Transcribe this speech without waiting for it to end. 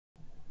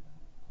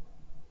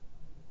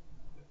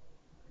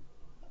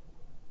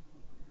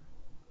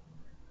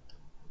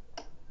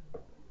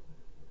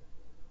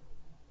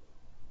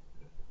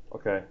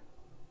Okay.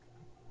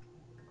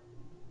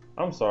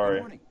 I'm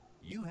sorry.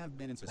 You have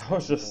been in That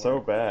was just so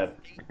bad.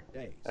 8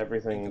 days.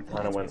 Everything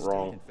kind of went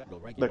wrong.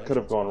 That could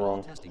have Regulations, gone all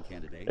wrong. testing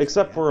candidates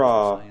Except may have their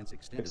for science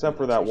extended except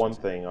for that one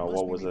relaxation thing. center. Must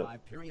What be was it?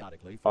 revived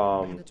periodically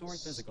for mandatory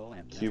physical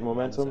and Cube mental wellness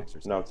momentum?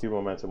 exercise. No, cube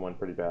momentum went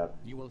pretty bad.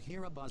 You will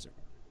hear a buzzer.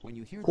 When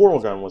you hear the Portal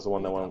buzzer, gun was the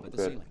one that look went up at the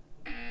good. ceiling.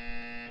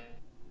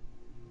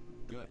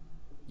 Good.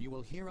 You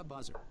will hear a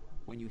buzzer.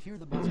 When you hear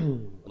the buzzer,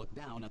 look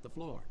down at the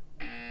floor.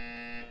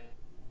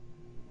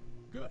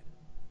 Good.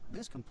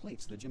 This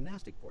completes the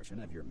gymnastic portion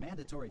of your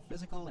mandatory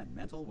physical and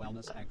mental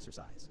wellness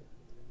exercise.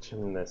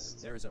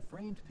 Gymnast. There is a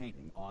framed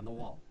painting on the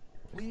wall.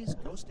 Please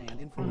go stand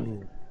in front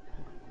of it.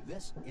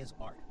 This is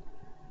art.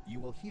 You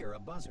will hear a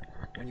buzzer.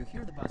 When you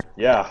hear the buzzer,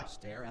 Yeah.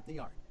 stare at the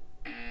art.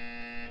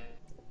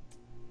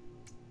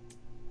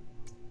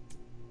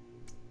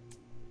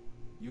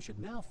 You should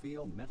now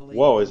feel mentally.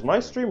 Whoa, is my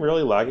stream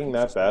really lagging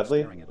that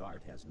badly? Staring at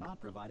art has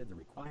not provided the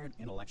required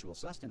intellectual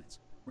sustenance.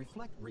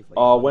 Reflect briefly.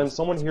 When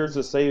someone hears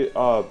us say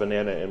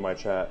banana in my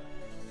chat.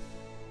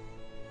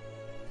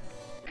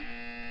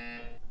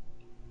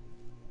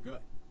 Good.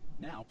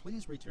 Now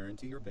please return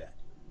to your bed.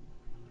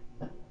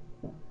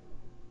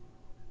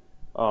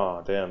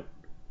 Aw, damn.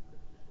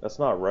 That's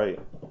not right.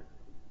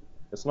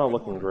 It's not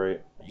looking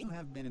great. You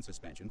have been in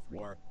suspension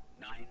for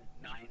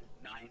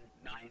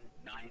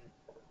 9999999.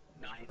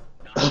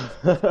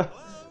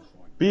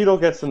 Beetle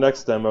gets the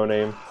next demo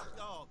name.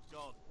 Oh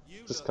God,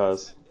 you Just look,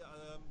 cuz.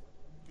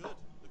 good,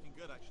 looking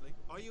good actually.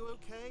 Are you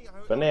okay?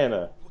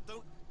 Banana.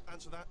 Don't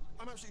answer that.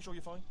 I'm absolutely sure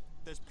you're fine.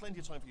 There's plenty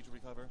of time for you to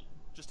recover.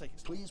 Just take it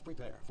slow. Please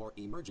prepare for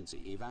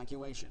emergency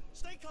evacuation.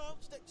 Stay calm,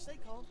 stay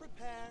calm,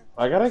 prepare.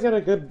 I gotta get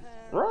a good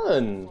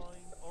run. Fine,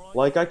 all right?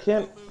 Like, I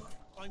can't... Don't move.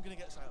 I'm gonna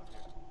get us out of here.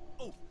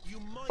 Oh, you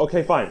might...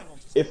 Okay, fine. Hang on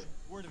to If something.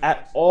 Word of at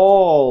advice.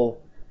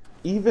 all,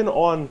 even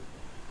on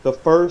the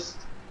first,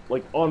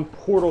 like, on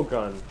Portal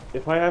Gun,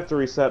 if I have to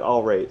reset,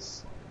 I'll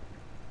race.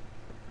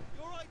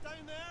 You all right down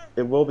there?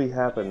 It will be Can you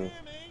happen. hear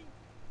me?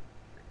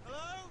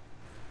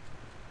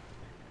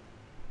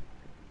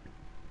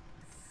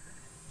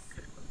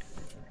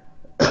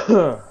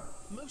 Hello?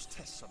 Most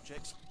test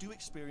subjects do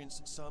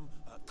experience some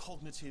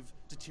cognitive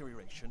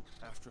deterioration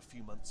after a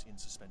few months in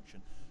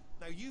suspension.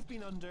 Now, you've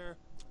been under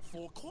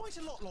for quite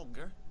a lot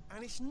longer,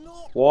 and it's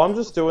not... Well, I'm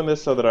just doing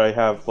this so that I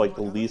have, like,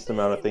 the least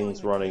amount of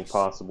things running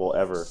possible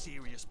ever.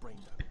 Serious brain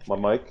damage. My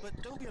mic?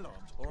 But don't be alarmed,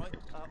 all right?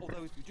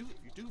 Although if you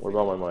do What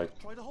feel about my it, mic?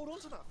 try to hold on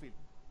to that feeling.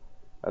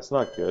 That's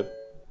not good.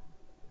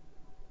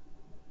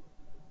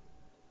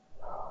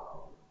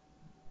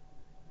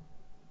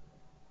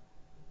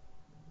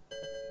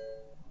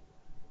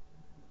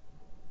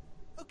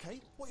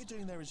 Okay, what you're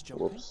doing there is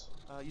jumping. Whoops.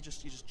 You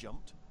just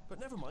jumped. But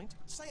never mind.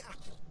 Say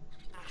apple.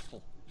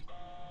 Apple.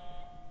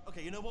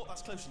 Okay, you know what?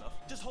 That's close enough.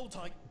 Just hold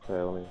tight.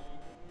 Okay, let me...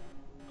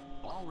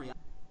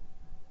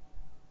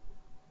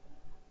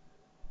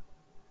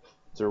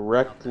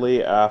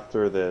 Directly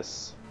after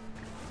this,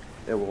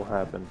 it will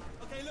happen.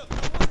 Okay, look, I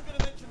wasn't going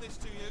to mention this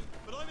to you,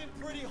 but I'm in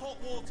pretty hot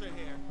water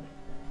here.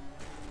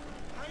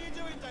 How you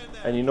doing down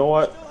there? And you know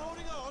what? Still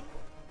holding on?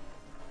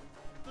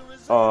 The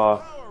reserve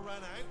power ran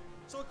out,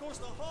 so of course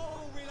the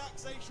whole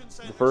relaxation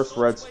center... The first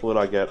red stops split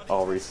I waiting get, for the I'll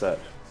test reset.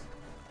 subjects.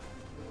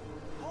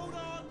 Hold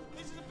on,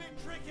 this is a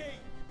bit tricky.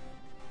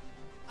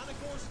 And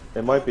of course...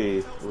 It might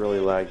be tells really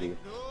me laggy. anything.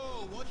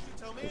 No, what did you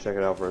tell me? Let me check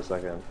it out for a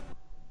second.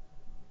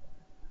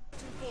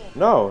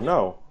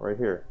 No, right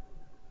here.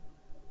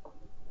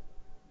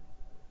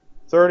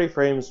 30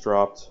 frames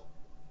dropped.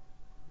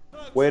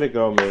 Way to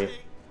go, me.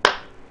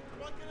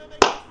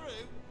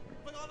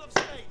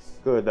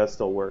 Good, that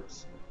still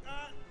works.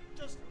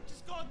 Just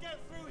gotta get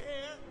through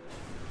here.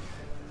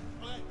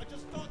 I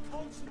just gotta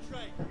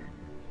concentrate.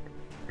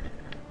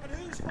 And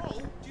whose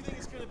fault do you think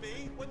it's gonna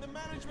be when the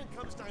management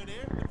comes down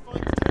here and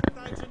finds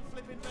 10,000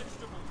 flipping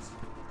vegetables?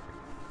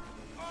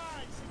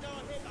 Alright, see, no,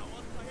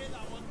 I hear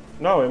that one.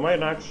 No, it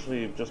might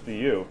actually just be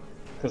you.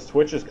 Because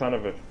Twitch is kind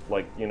of,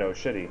 like, you know,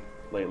 shitty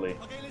lately.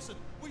 Okay, listen,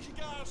 we should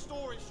get our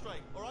story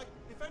straight, alright?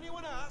 If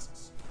anyone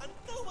asks, and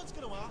no one's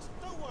gonna ask,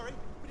 don't worry,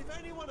 but if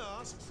anyone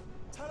asks,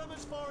 tell them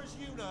as far as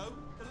you know,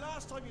 the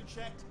last time you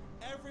checked,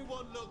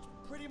 everyone looked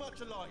pretty much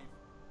alive.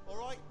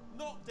 Alright?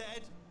 Not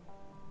dead.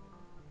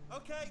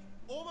 Okay,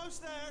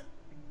 almost there.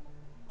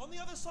 On the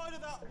other side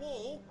of that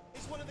wall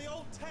is one of the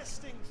old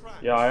testing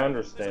tracks. Yeah, I There's a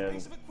understand.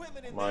 piece of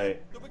equipment in My... there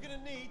that we're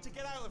gonna need to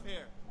get out of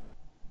here.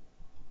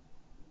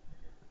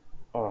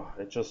 Oh,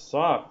 it just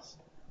sucks.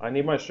 I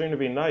need my stream to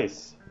be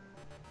nice.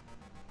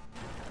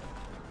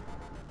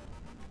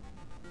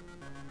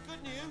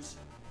 Good news,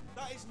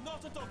 that is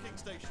not a docking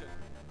station.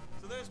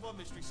 So there's one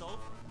mystery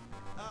solved.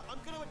 I'm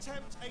going to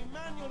attempt a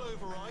manual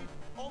override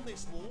on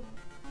this wall.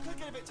 Could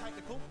get a bit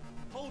technical.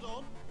 Hold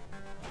on.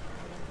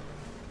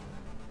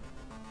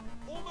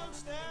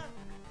 Almost there.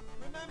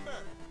 Remember,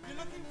 you're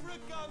looking for a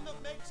gun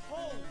that makes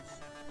holes.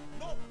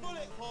 Not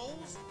bullet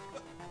holes,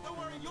 but don't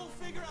worry, you'll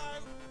figure it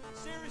out.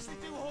 Seriously,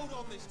 do hold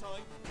on this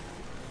time.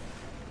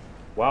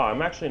 Wow,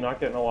 I'm actually not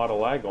getting a lot of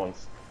lag on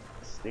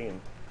Steam.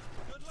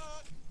 Good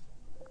luck.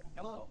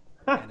 Hello.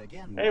 And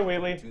again, Hey,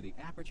 welcome Wheelie. to the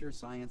Aperture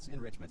Science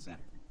Enrichment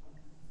Center.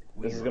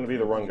 This is We going are to be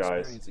the run, currently guys.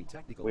 experiencing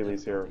technical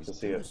Wheelie's here difficulties to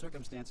see due it.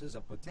 circumstances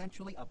of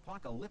potentially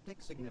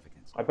apocalyptic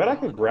significance. I bet I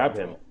could beyond our grab him.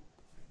 control.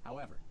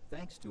 However,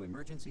 thanks to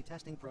emergency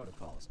testing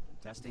protocols,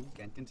 testing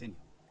can continue.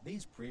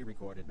 These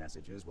pre-recorded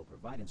messages will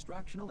provide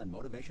instructional and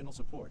motivational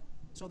support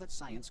so that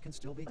science can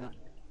still be done,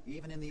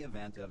 even in the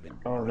event of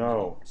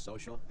environmental,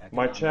 social,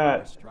 My economic,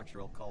 chat. or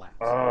structural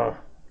collapse.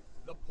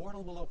 The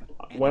portal will open.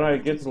 and When I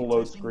get to the emergency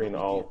load testing screen, will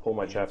I'll begin pull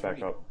my in chat back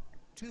 3, up.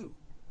 2,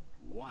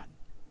 1.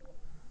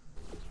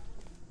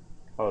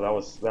 Oh, that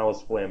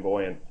was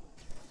flamboyant.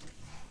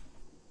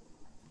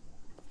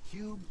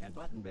 Cube and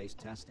button-based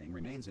testing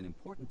remains an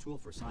important tool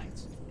for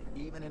science,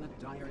 even in a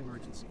dire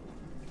emergency.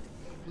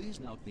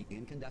 Please note the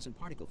incandescent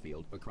particle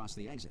field across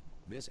the exit.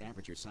 This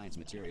Aperture Science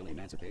Material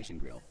Emancipation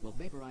Grill will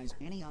vaporize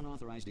any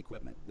unauthorized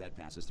equipment that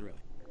passes through it.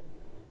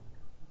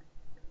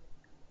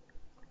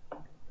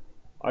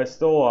 I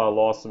still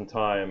lost some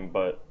time,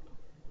 but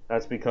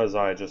that's because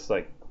I just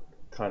like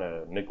kind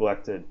of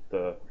neglected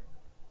the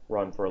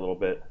run for a little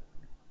bit.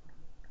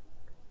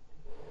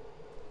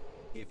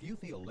 If you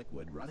feel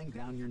liquid running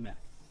down your neck,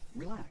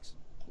 relax,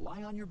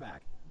 lie on your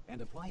back,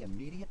 and apply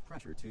immediate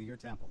pressure to your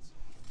temples.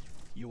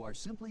 You are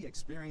simply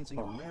experiencing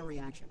a rare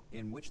reaction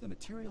in which the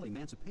Material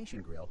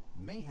Emancipation Grill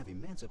may have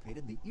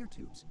emancipated the ear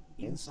tubes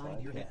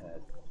inside your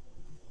head.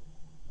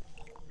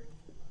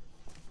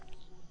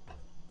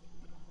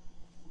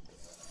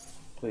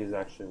 Please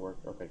actually work.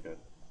 Okay, good.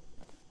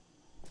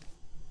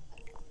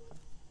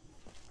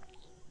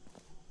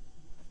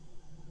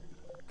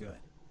 Good.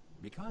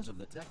 Because of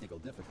the technical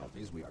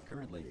difficulties we are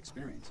currently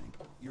experiencing,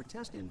 your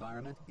test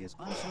environment is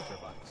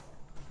unsupervised.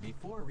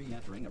 Before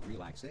re-entering a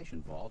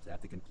relaxation vault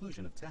at the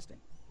conclusion of testing,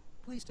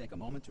 please take a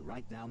moment to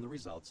write down the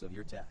results of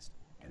your test.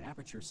 An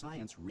Aperture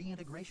Science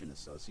Reintegration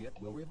Associate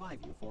will revive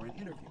you for an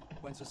interview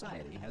when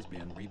society has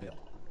been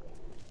rebuilt.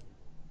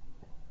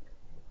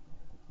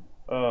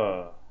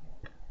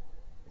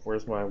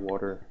 Where's my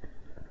water?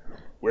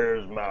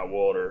 Where's my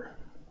water?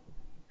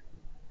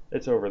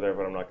 It's over there,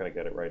 but I'm not going to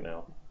get it right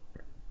now.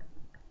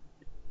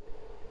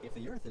 If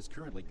the Earth is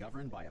currently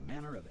governed by a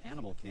manner of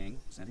animal king,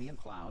 sentient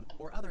cloud,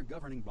 or other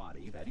governing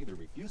body that either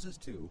refuses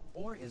to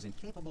or is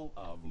incapable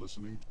of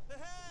listening.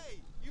 Hey,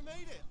 you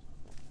made it.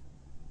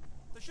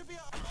 There should be a.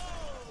 Oh!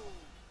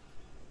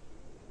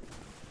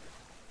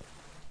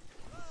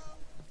 Hello?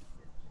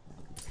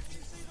 Do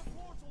you see the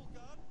portal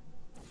gun?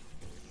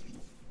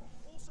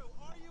 Also,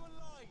 are you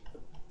alive?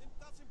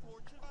 That's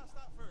important. Should have asked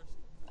that first.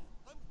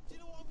 Do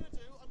you know what I'm going to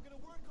do? I'm going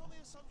to work on the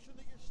assumption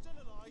that you're still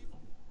alive,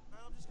 and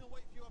I'm just going to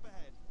wait for you up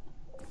ahead.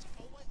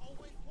 I'll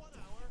wait 1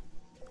 hour.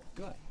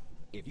 Good.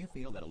 If you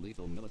feel that a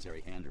lethal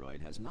military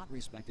android has not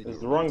respected This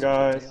is your the run, rights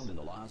guys. as detailed in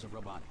the laws of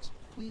robotics,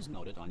 please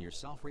note it on your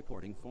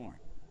self-reporting form.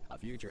 A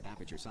future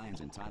Aperture Science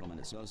Entitlement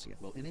Associate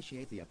will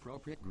initiate the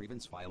appropriate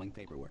grievance filing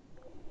paperwork.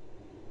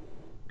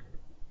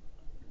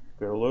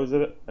 Gonna lose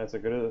it. That's a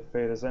good a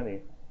fate as any.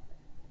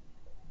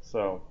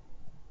 So,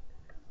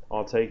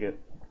 I'll take it.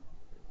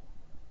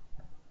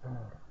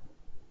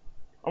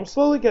 I'm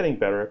slowly getting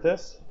better at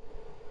this.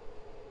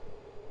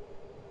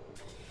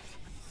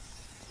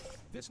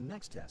 This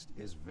next test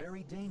is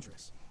very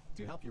dangerous.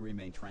 To help you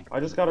remain tranquil, I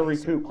just gotta in the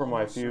face of recoup from my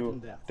almost few certain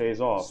death, days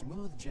off.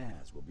 Smooth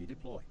jazz will be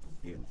deployed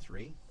in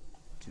 3,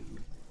 2,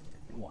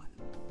 1.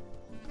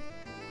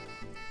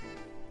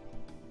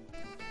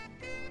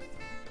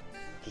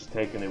 Just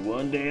taking it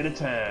one day at a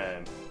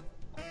time.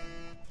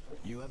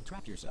 You have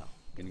trapped yourself.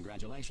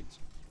 Congratulations.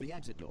 The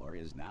exit door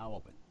is now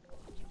open.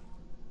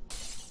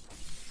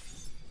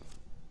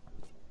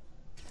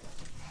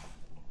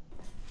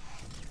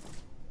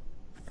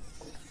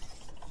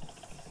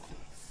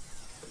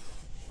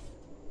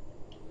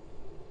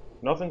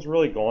 Nothing's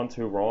really gone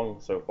too wrong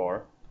so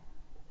far.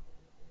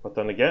 But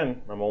then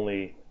again, I'm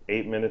only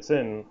 8 minutes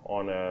in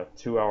on a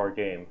 2-hour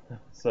game.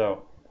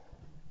 So,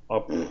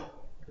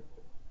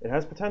 it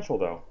has potential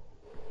though.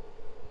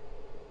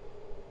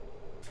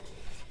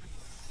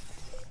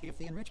 If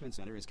the Enrichment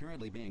Center is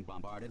currently being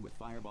bombarded with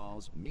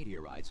fireballs,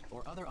 meteorites,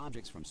 or other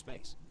objects from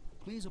space,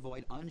 please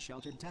avoid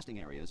unsheltered testing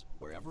areas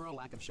wherever a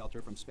lack of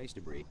shelter from space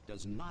debris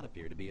does not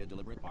appear to be a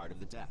deliberate part of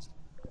the test.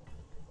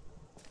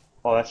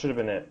 Oh, that should have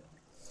been it.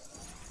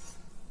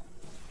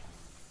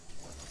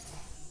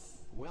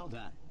 Well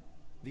done.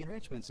 The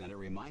Enrichment Center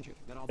reminds you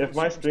that although If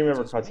my stream ever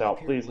circumstances cuts may out,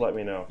 appear please bleak, let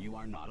me know. You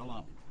are not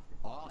alone.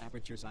 All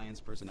Aperture Science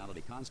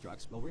personality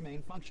constructs will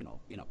remain functional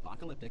in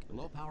apocalyptic,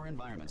 low-power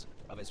environments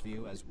of as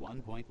few as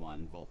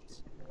 1.1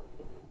 volts.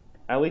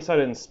 At least I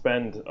didn't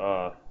spend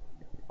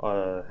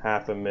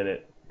half a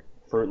minute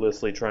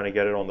fruitlessly trying to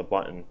get it on the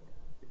button.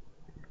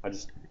 I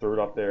just threw it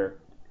up there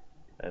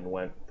and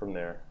went from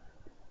there.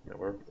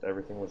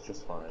 Everything was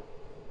just fine.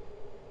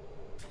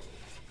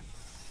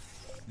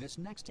 This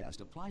next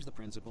test applies the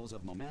principles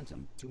of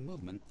momentum to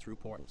movement through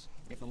portals.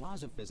 If the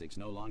laws of physics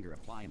no longer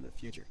apply in the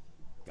future,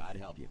 God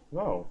help you.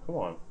 No, come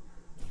on.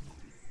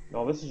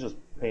 No, this is just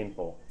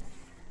painful.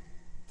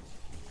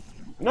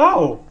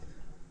 No!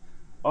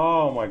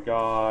 Oh my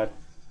god.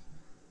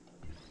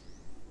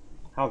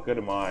 How good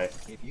am I?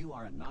 If you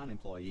are a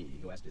non-employee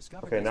who has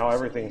discovered Okay, this now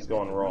facility everything's amid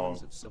going the wrong.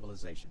 ruins of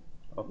civilization,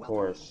 Of welcome.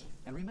 course.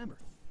 And remember,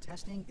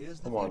 testing is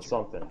the Come on, future,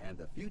 something. and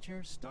the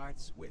future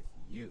starts with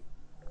you.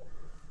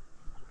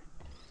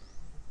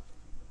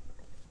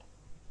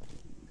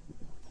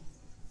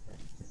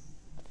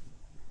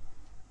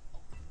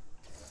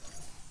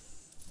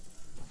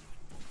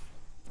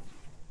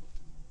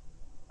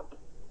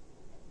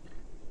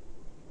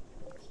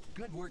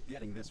 Good work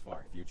getting this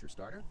far, future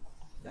starter.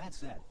 That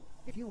said,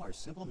 if you are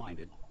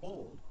simple-minded,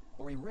 old,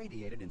 or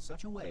irradiated in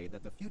such a way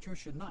that the future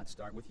should not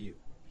start with you,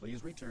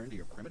 please return to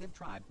your primitive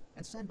tribe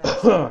and send back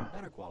someone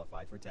better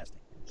qualified for testing.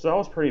 So that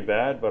was pretty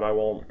bad, but I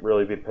won't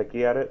really be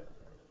picky at it.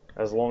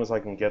 As long as I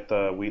can get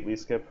the Wheatley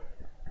skip.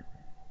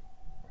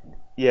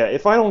 Yeah,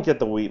 if I don't get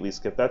the Wheatley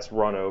skip, that's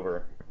run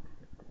over.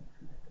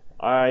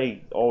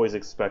 I always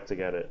expect to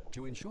get it.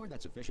 To ensure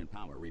that sufficient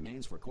power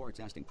remains for core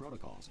testing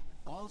protocols,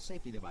 all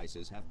safety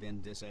devices have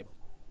been disabled.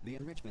 The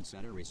Enrichment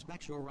Center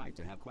respects your right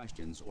to have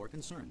questions or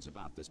concerns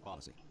about this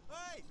policy.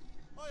 Hey!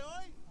 Oi,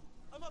 oi!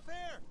 I'm up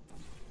here!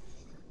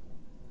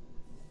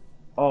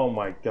 Oh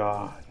my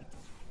god.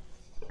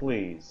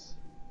 Please.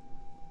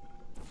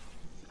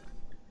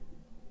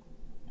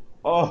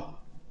 Oh.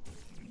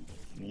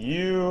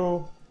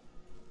 You.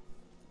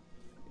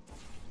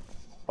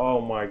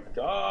 Oh my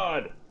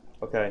god.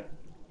 Okay.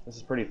 This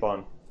is pretty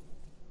fun.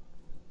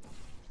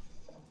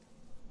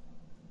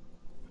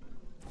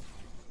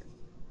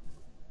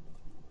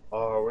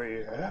 Are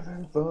we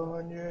having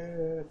fun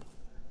yet?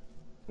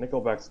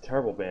 Nickelback's a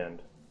terrible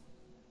band.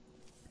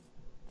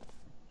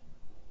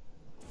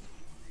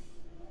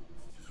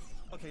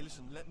 Okay,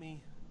 listen, let me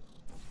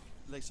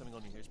lay something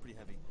on you here. It's pretty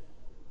heavy.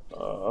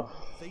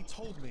 They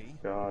told me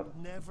God.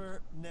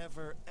 never,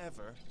 never,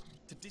 ever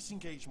to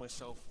disengage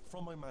myself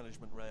from my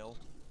management rail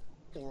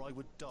or I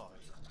would die.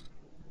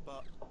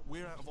 But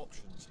we're out of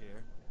options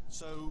here.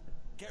 So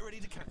get ready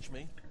to catch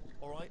me,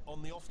 alright?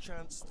 On the off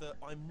chance that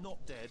I'm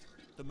not dead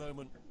the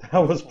moment...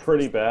 That was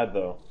pretty bad,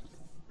 though.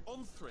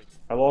 On 3.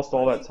 I lost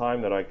all that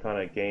time that I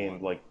kind of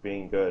gained, like,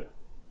 being good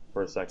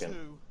for a 2, second.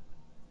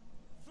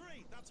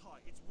 3. That's high.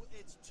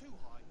 It's too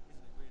high, isn't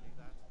it really,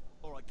 that?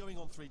 Alright, going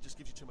on 3 just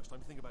gives you too much time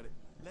to think about it.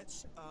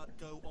 Let's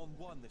go on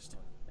 1 this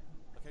time.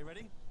 Okay,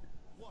 ready?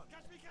 1.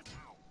 Catch me, catch me!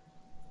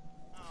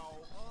 Ow.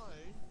 Ow,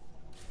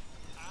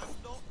 I'm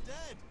not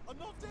dead. I'm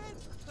not dead.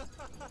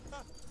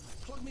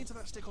 Plug me into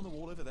that stick on the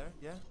wall over there,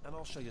 yeah? And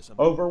I'll show you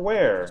something. Over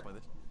where?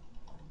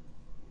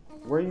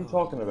 Where are you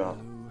talking about?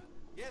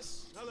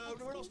 Yes, hello,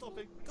 no, we're not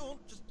stopping. Go on,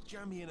 just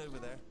jam me in over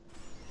there.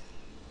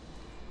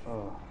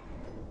 Oh.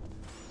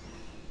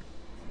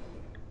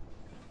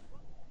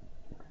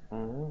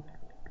 Mm-hmm.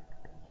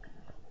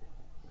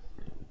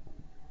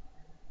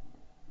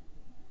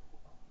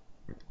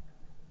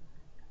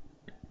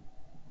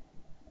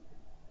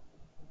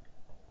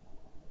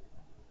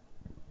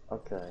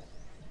 Okay.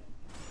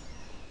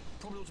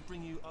 Probably ought to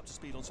bring you up to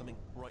speed on something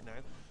right now.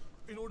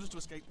 In order to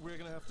escape, we're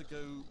going to have to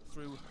go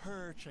through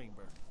her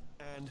chamber,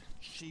 and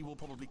she will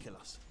probably kill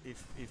us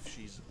if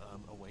she's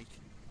awake.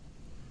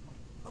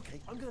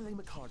 Okay, I'm going to lay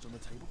my cards on the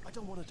table. I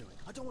don't want to do it.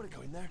 I don't want to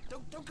go in there.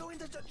 Don't go in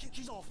there.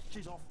 She's off.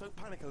 She's off. Don't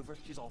panic over.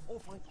 She's off. All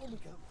fine. On we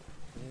go.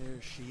 There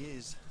she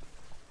is.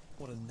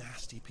 What a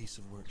nasty piece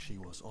of work she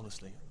was,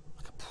 honestly.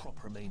 Like a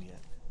proper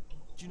maniac.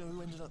 Do you know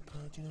who ended up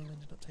taking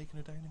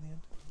her down in the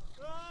end?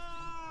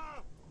 Ah!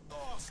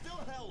 Oh, still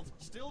held.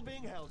 Still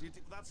being held.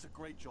 That's a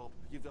great job.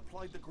 You've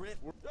applied the grit.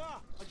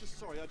 Ah! I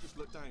just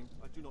looked down.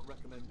 I do not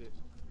recommend it.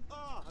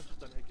 Ah! I've just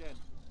done it again.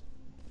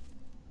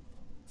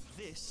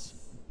 This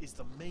is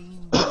the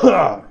main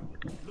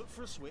Look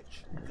for a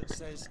switch that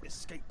says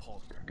escape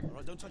pod.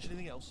 Alright, don't touch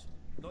anything else.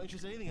 Not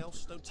interested in anything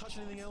else. Don't touch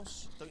anything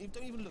else. Don't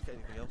even look at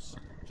anything else.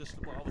 Just,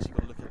 well, obviously you've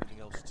got to look at everything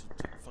else to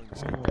find the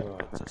escape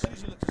pod. But as soon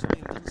as you look at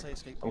something that doesn't say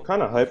escape pod... I'm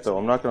kind of hyped, though.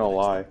 I'm not going to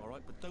lie.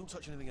 Alright, but don't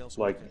touch anything else.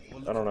 Like,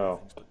 Well, I don't know.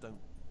 things, but don't...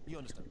 You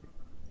understand.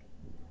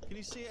 Can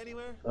you see it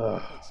anywhere? I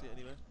can't see it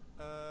anywhere.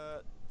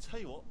 Tell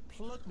you what,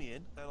 plug me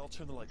in and I'll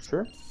turn the lights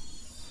Sure.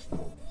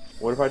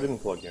 What if I didn't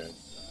plug you in?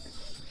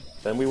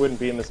 Then we wouldn't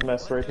be in this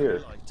mess right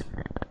here.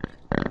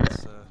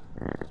 It's,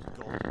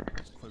 God.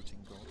 It's quoting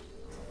God.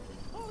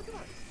 Oh, look at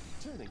that.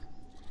 Turning.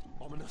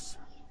 Ominous.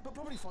 But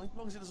probably fine, as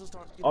long as it doesn't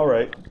start...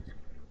 Alright.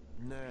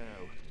 Now...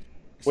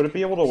 Would it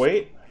be able to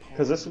wait?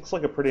 Because this looks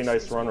like a pretty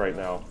nice run right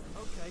now.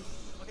 Okay.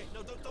 Okay,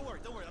 no, don't worry.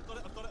 I've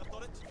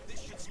got it.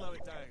 This should slow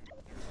it down.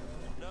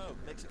 No,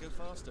 makes it go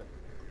faster.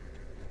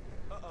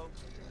 Uh-oh.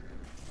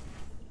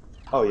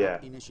 Oh,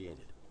 yeah.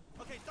 Initiated.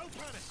 Okay, don't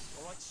panic.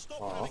 Alright, stop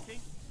panicking.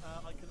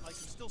 I can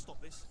still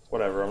stop this.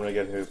 Whatever, I'm going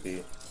to get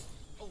Hoopy.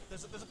 Oh,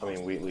 there's a I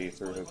mean, Wheatley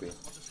through Hoopy.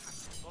 I'll just hack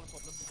it. Not a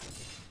problem.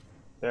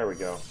 There we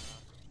go.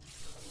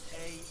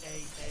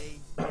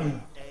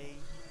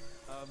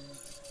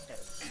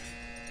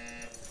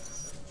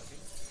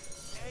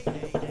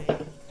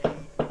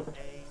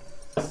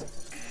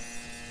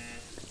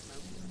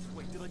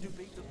 Wait, did I do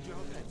B? Did you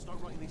have a pen? Start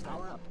writing these down.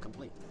 Power up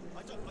complete.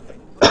 I don't, okay.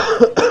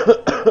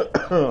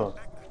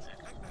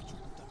 Act natural.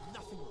 You've done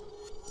nothing wrong.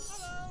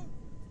 Hello!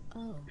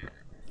 Oh,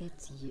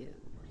 it's you.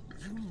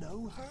 You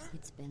know her?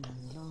 It's been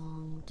a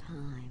long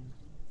time.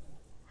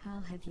 How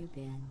have you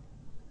been?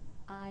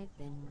 I've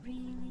been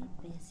really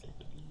busy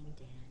being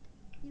dead.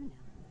 You know,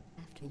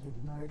 after you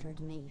murdered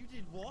me. You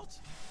did what?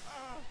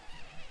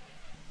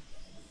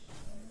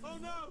 Oh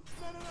no!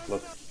 No, no, no,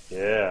 Look, no,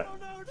 yeah. no,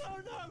 no, no,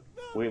 no,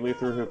 no, Wheatley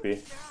through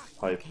Hoopy.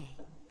 Hype. Okay,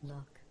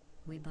 look,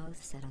 we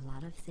both said a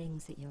lot of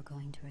things that you're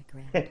going to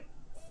regret.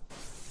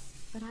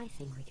 But I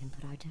think we can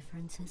put our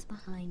differences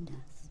behind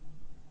us.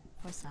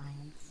 For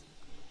science.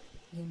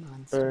 You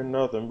monster. They're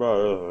nothing but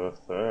a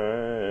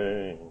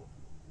thing.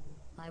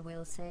 I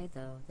will say,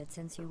 though, that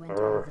since you went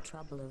to all the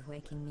trouble of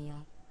waking me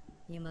up,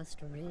 you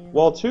must really...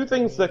 Well, two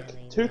things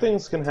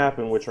can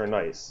happen which are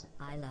nice.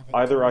 I love it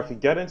Either too. I could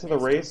get into the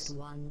There's race just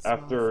one small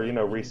after, thing we need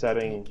to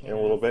resetting take in a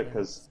care little of bit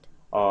because first.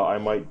 I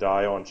might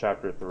die on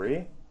chapter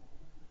 3.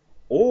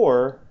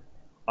 Or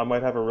I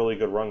might have a really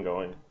good run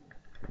going.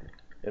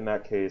 In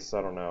that case,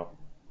 I don't know.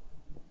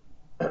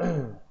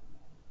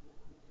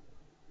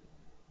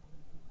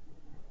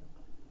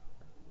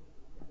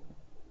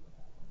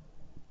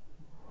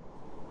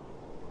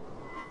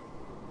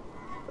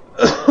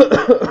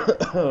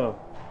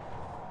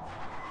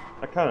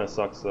 That kind of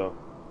sucks though.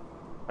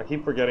 I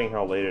keep forgetting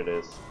how late it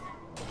is.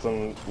 'Cause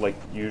I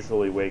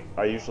usually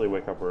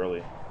wake up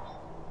early,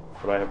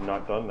 but I have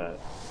not done that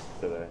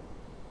today.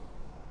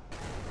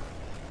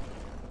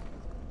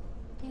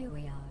 Here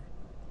we are,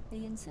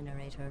 the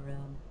incinerator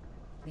room.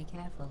 Be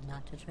careful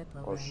not to trip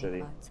over any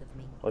shitty. parts of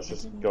me. Let's that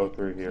just didn't go get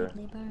through here.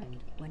 completely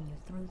burned when you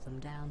threw them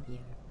down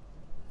here.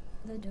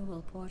 The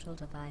dual portal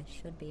device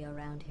should be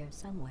around here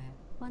somewhere.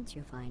 Once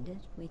you find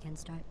it, we can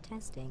start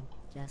testing,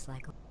 just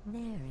like...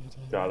 There it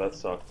is. God, that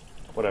sucked.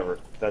 Whatever.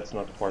 That's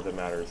not the part that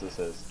matters. This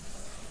is.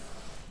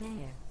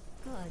 There.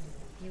 Good.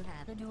 You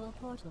have the dual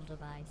portal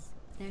device.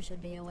 There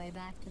should be a way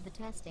back to the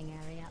testing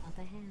area up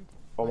ahead.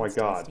 Oh my Once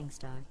God. testing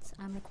starts,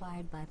 I'm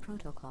required by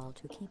protocol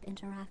to keep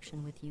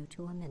interaction with you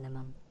to a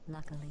minimum.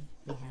 Luckily,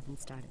 we haven't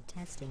started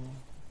testing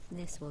yet.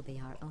 This will be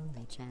our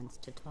only chance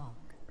to talk.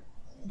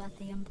 But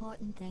the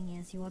important thing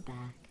is you're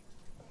back.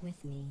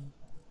 With me.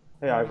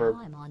 Hey, And Ivor.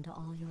 now I'm on to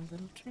all your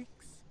little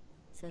tricks.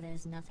 So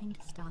there's nothing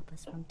to stop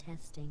us from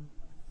testing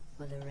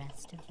for the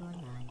rest of your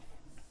life.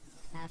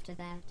 After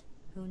that,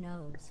 who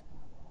knows?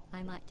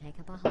 I might take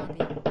up a hobby.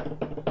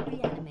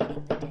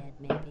 Reanimating the dead,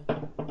 maybe.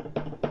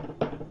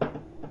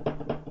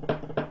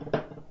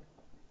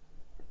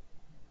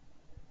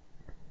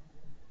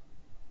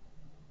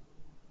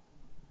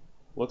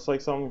 Looks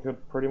like something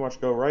could pretty much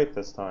go right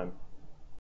this time.